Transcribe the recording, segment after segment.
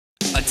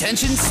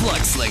Attention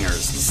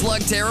Slugslingers!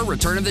 Slugterra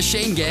Return of the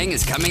Shane Gang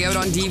is coming out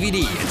on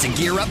DVD, and to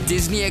gear up,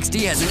 Disney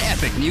XD has an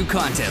epic new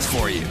contest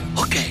for you.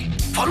 Okay,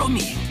 follow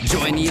me.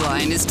 Join Eli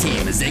and his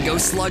team as they go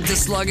slug to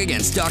slug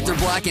against Dr.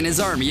 Black and his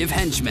army of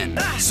henchmen.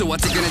 So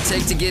what's it gonna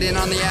take to get in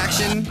on the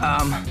action?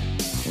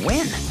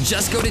 When?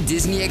 Just go to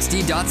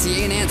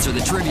DisneyXD.ca and answer the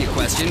trivia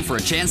question for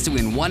a chance to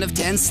win 1 of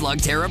 10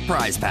 Slugterra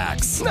prize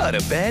packs. Not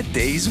a bad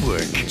day's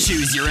work.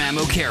 Choose your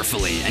ammo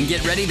carefully and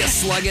get ready to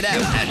slug it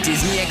out at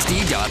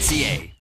DisneyXD.ca.